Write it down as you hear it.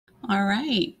All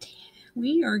right.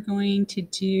 We are going to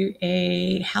do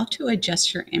a how to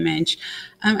adjust your image.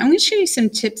 I'm going to show you some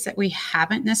tips that we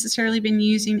haven't necessarily been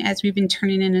using as we've been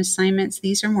turning in assignments.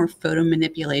 These are more photo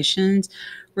manipulations.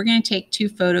 We're going to take two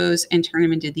photos and turn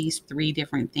them into these three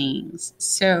different things.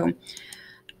 So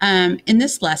in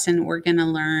this lesson, we're going to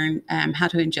learn how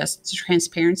to adjust the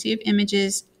transparency of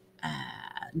images,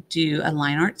 do a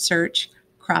line art search,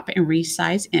 crop and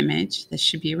resize image. This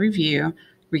should be a review.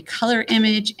 Recolor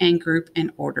image, and group and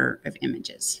order of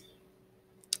images.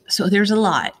 So there's a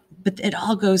lot, but it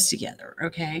all goes together,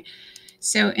 okay?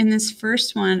 So in this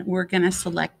first one, we're going to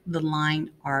select the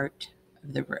line art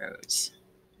of the rose,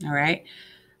 all right?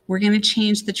 We're going to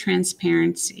change the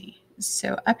transparency.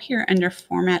 So up here under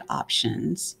Format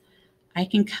Options, I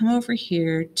can come over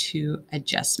here to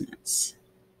Adjustments.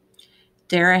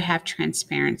 There I have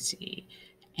transparency,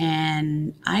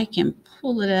 and I can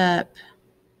pull it up.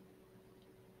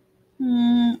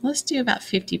 Let's do about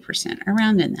 50%,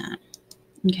 around in that.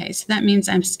 Okay, so that means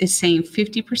it's saying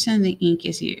 50% of the ink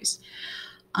is used.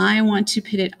 I want to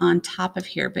put it on top of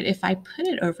here, but if I put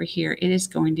it over here, it is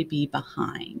going to be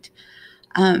behind.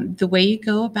 The way you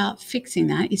go about fixing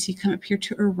that is you come up here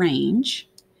to Arrange.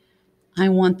 I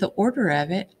want the order of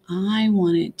it. I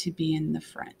want it to be in the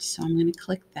front. So I'm going to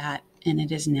click that, and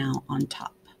it is now on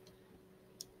top.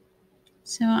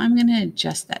 So I'm going to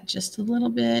adjust that just a little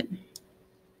bit.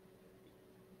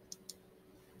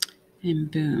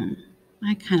 And boom,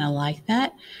 I kind of like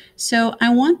that. So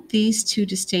I want these two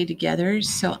to stay together.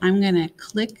 So I'm going to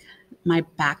click my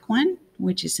back one,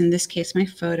 which is in this case my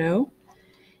photo.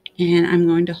 And I'm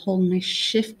going to hold my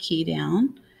Shift key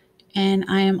down. And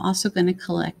I am also going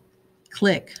to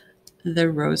click the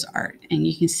rose art. And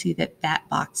you can see that that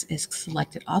box is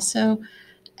selected also.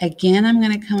 Again, I'm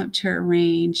going to come up to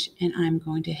Arrange, and I'm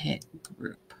going to hit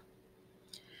Group.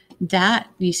 That,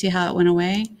 you see how it went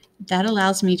away? That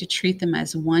allows me to treat them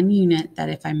as one unit, that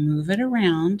if I move it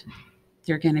around,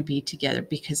 they're going to be together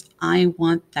because I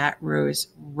want that rose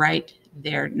right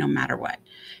there no matter what.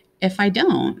 If I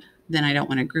don't, then I don't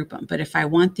want to group them. But if I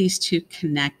want these two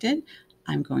connected,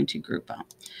 I'm going to group them.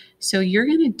 So you're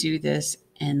going to do this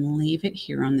and leave it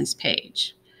here on this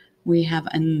page. We have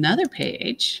another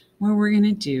page where we're going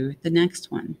to do the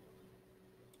next one.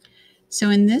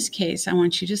 So in this case, I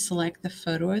want you to select the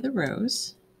photo of the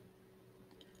rose.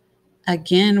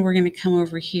 Again, we're going to come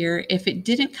over here. If it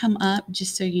didn't come up,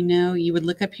 just so you know, you would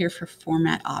look up here for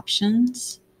Format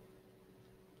Options,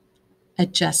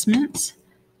 Adjustments,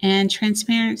 and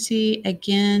Transparency.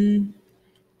 Again,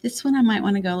 this one I might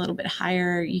want to go a little bit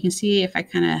higher. You can see if I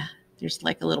there's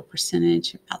like a little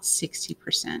percentage, about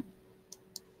 60%.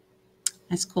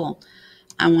 That's cool.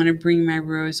 I want to bring my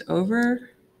rose over.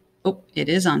 Oh, it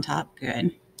is on top.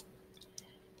 Good.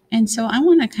 And so I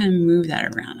want to kind of move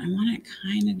that around. I want it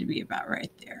kind of to be about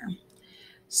right there.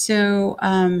 So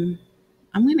I'm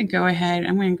going to go ahead.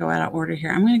 I'm going to go out of order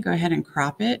here. I'm going to go ahead and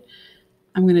crop it.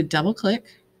 I'm going to double click.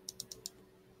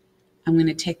 I'm going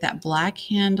to take that black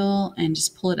handle and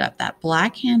just pull it up. That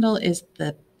black handle is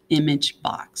the image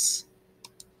box.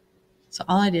 So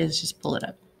all I did is just pull it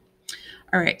up.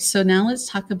 All right, so now let's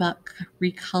talk about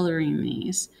recoloring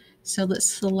these. So let's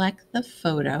select the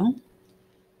photo.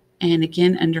 And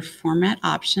again, under Format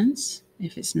Options,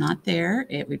 if it's not there,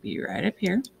 it would be right up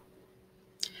here.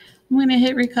 I'm going to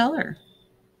hit Recolor.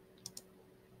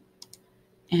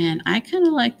 And I kind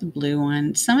of like the blue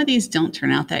one. Some of these don't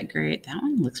turn out that great. That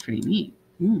one looks pretty neat.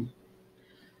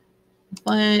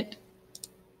 But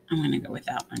I'm going to go with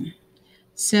that one.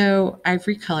 So I've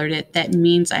recolored it. That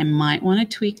means I might want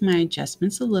to tweak my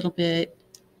adjustments a little bit.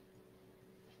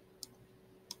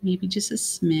 Maybe just a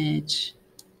smidge.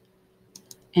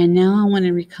 And now I want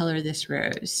to recolor this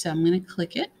rose. So I'm going to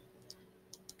click it,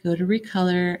 go to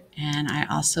recolor, and I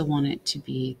also want it to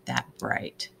be that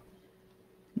bright.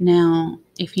 Now,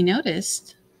 if you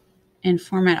noticed, in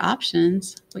Format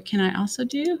Options, what can I also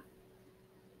do?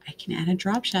 I can add a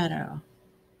drop shadow.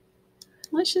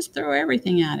 Let's just throw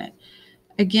everything at it.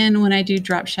 Again, when I do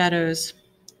drop shadows,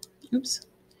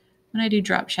 when I do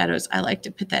drop shadows, I like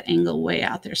to put that angle way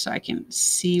out there so I can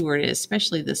see where it is,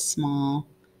 especially this small,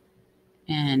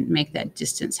 and make that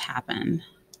distance happen.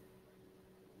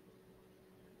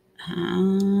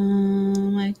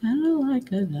 I kind of like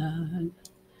that.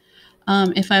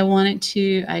 If I wanted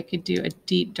to, I could do a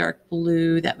deep dark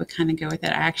blue that would kind of go with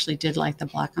it. I actually did like the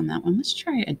black on that one. Let's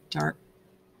try a dark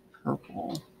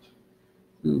purple.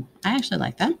 Ooh, I actually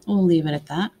like that. We'll leave it at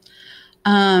that.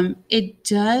 It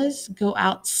does go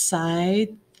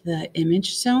outside the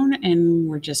image zone, and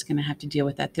we're just going to have to deal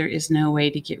with that. There is no way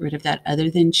to get rid of that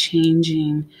other than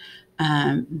changing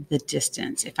the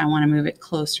distance. If I want to move it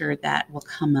closer, that will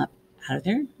come up out of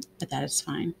there, but that is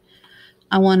fine.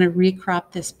 I want to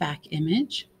recrop this back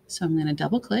image, so I'm going to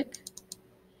double click.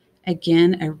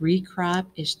 Again, a recrop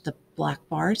is the black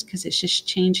bars because it's just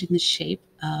changing the shape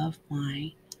of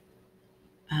my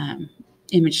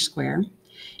image square.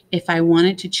 If I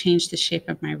wanted to change the shape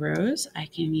of my rose, I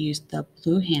can use the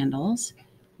blue handles.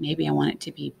 Maybe I want it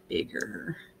to be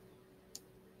bigger.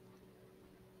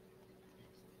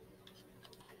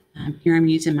 Here I'm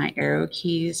using my arrow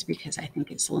keys because I think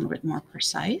it's a little bit more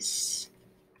precise.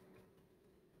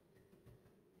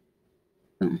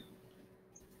 Boom.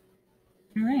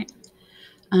 All right.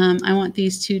 I want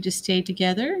these two to stay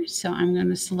together, so I'm going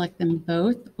to select them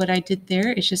both. What I did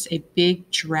there is just a big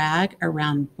drag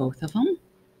around both of them.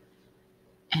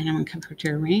 And I'm going to come over to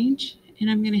Arrange, and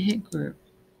I'm going to hit Group.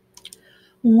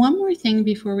 One more thing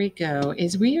before we go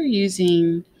is we are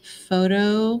using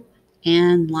photo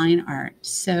and line art.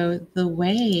 So the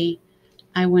way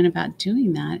I went about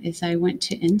doing that is I went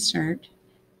to Insert,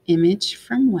 Image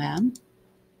from Web,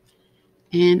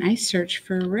 and I searched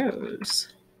for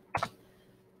Rose.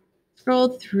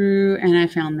 Scrolled through and I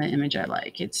found the image I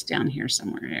like. It's down here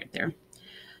somewhere right there.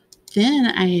 Then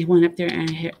I went up there and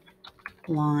I hit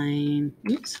line,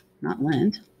 oops, not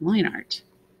Lint, line art.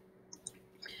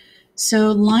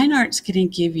 So line art's going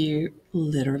to give you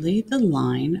literally the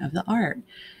line of the art.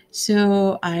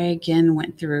 So I again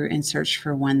went through and searched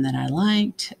for one that I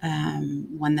liked,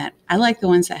 one that I like the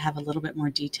ones that have a little bit more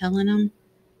detail in them.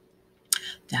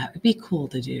 That would be cool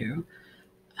to do.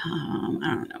 I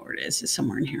don't know where it is. It's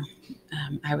somewhere in here.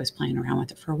 I was playing around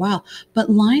with it for a while.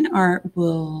 But line art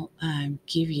will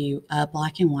give you a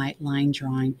black and white line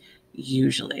drawing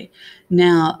usually.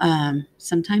 Now,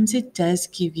 sometimes it does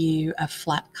give you a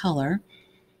flat color.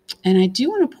 And I do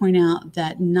want to point out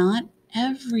that not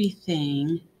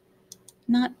everything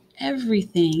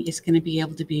is going to be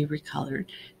able to be recolored.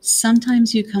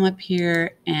 Sometimes you come up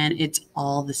here and it's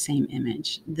all the same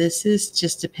image. This is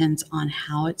just depends on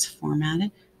how it's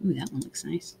formatted. Ooh, that one looks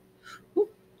nice. Ooh.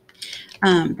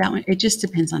 That one, it just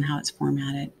depends on how it's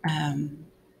formatted.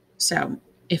 So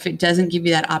if it doesn't give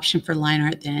you that option for line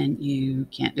art, then you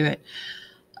can't do it.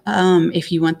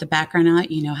 If you want the background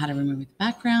out, you know how to remove the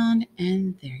background,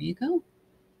 and there you go.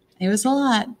 It was a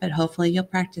lot, but hopefully you'll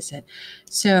practice it.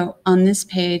 So on this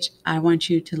page, I want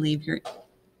you to leave your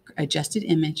adjusted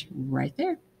image right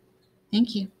there.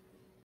 Thank you.